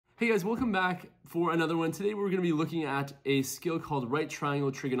Hey guys, welcome back for another one. Today we're going to be looking at a skill called right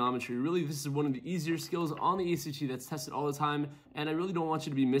triangle trigonometry. Really, this is one of the easier skills on the ACT that's tested all the time, and I really don't want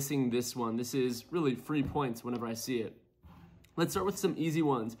you to be missing this one. This is really free points whenever I see it. Let's start with some easy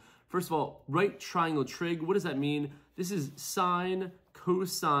ones. First of all, right triangle trig, what does that mean? This is sine,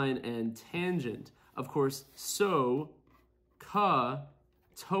 cosine, and tangent. Of course, so, ka,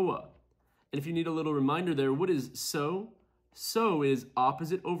 toa. And if you need a little reminder there, what is so? So is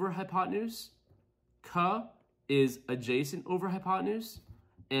opposite over hypotenuse, ka is adjacent over hypotenuse,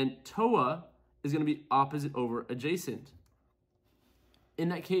 and toa is going to be opposite over adjacent. In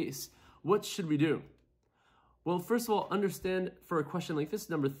that case, what should we do? Well, first of all, understand for a question like this,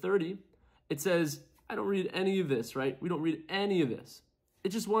 number 30, it says, I don't read any of this, right? We don't read any of this. It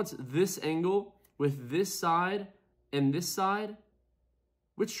just wants this angle with this side and this side.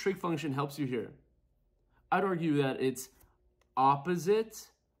 Which trig function helps you here? I'd argue that it's opposite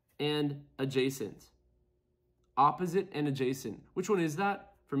and adjacent. Opposite and adjacent. Which one is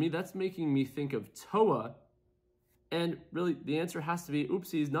that? For me, that's making me think of TOA. And really, the answer has to be,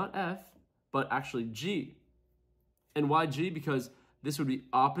 oopsies, not F, but actually G. And why G? Because this would be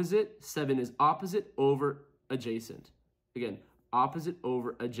opposite. 7 is opposite over adjacent. Again, opposite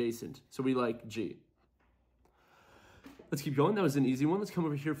over adjacent. So we like G. Let's keep going. That was an easy one. Let's come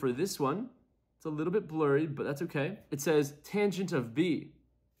over here for this one. It's a little bit blurry, but that's okay. It says tangent of B.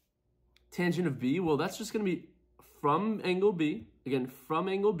 Tangent of B, well, that's just going to be from angle B. Again, from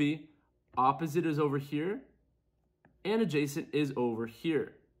angle B, opposite is over here, and adjacent is over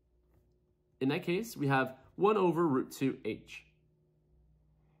here. In that case, we have 1 over root 2h.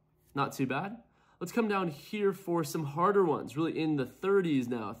 Not too bad. Let's come down here for some harder ones, really in the 30s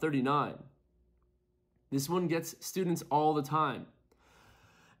now, 39. This one gets students all the time.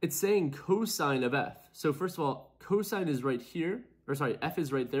 It's saying cosine of f. So first of all, cosine is right here, or sorry, f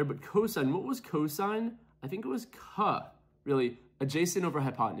is right there, but cosine, what was cosine? I think it was ka, really, adjacent over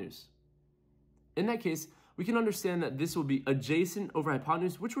hypotenuse. In that case, we can understand that this will be adjacent over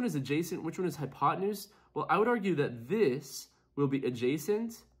hypotenuse. Which one is adjacent? Which one is hypotenuse? Well, I would argue that this will be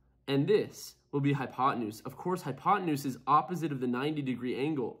adjacent and this will be hypotenuse. Of course, hypotenuse is opposite of the 90-degree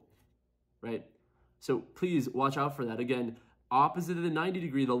angle, right? So please watch out for that. Again, opposite of the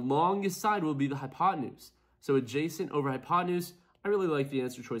 90-degree, the longest side will be the hypotenuse. So adjacent over hypotenuse, I really like the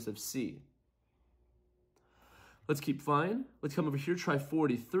answer choice of C. Let's keep flying. Let's come over here, try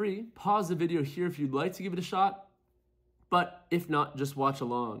 43. Pause the video here if you'd like to give it a shot, but if not, just watch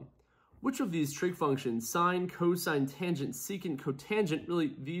along. Which of these trig functions, sine, cosine, tangent, secant, cotangent,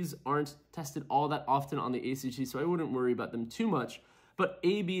 really these aren't tested all that often on the ACT, so I wouldn't worry about them too much. But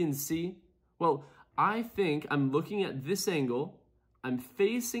A, B, and C, well, I think I'm looking at this angle, I'm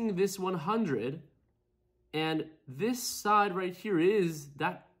facing this 100, and this side right here is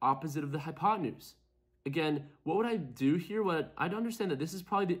that opposite of the hypotenuse. Again, what would I do here? I'd understand that this is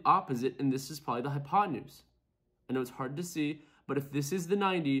probably the opposite and this is probably the hypotenuse. I know it's hard to see, but if this is the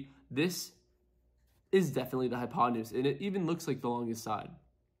 90, this is definitely the hypotenuse, and it even looks like the longest side.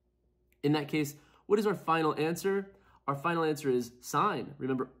 In that case, what is our final answer? Our final answer is sine.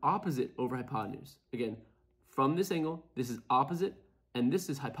 Remember, opposite over hypotenuse. Again, from this angle, this is opposite, and this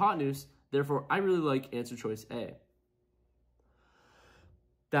is hypotenuse. Therefore, I really like answer choice A.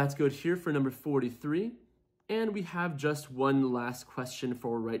 That's good here for number 43. And we have just one last question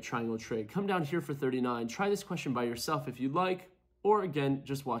for right triangle trig. Come down here for 39. Try this question by yourself if you'd like, or again,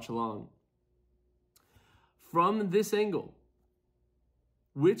 just watch along. From this angle,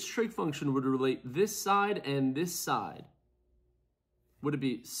 which trig function would relate this side and this side? Would it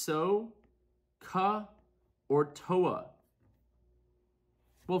be so, ka, or toa?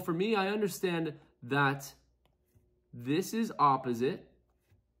 Well, for me, I understand that this is opposite,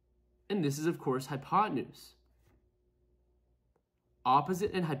 and this is, of course, hypotenuse.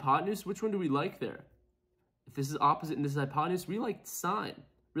 Opposite and hypotenuse, which one do we like there? If this is opposite and this is hypotenuse, we like sine.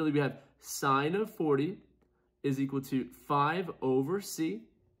 Really, we have sine of 40 is equal to 5 over c.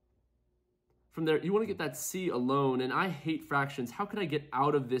 From there, you want to get that c alone, and I hate fractions. How can I get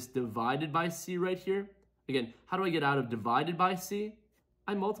out of this divided by c right here? Again, how do I get out of divided by c?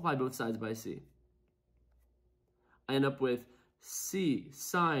 I multiply both sides by c. I end up with c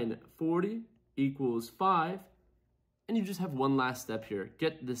sine 40 equals 5, and you just have one last step here.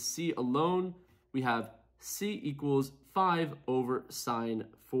 Get the c alone. We have c equals 5 over sine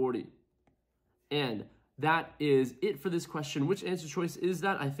 40. And that is it for this question. Which answer choice is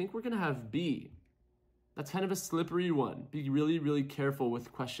that? I think we're going to have B. That's kind of a slippery one. Be really, really careful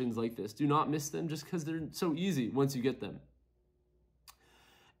with questions like this. Do not miss them just because they're so easy once you get them.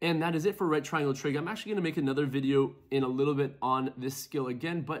 And that is it for right triangle trig. I'm actually going to make another video in a little bit on this skill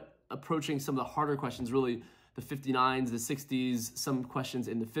again, but approaching some of the harder questions, really the 59s, the 60s, some questions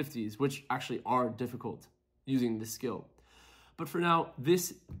in the 50s, which actually are difficult using this skill. But for now,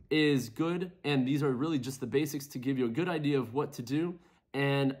 this is good, and these are really just the basics to give you a good idea of what to do,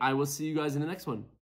 and I will see you guys in the next one.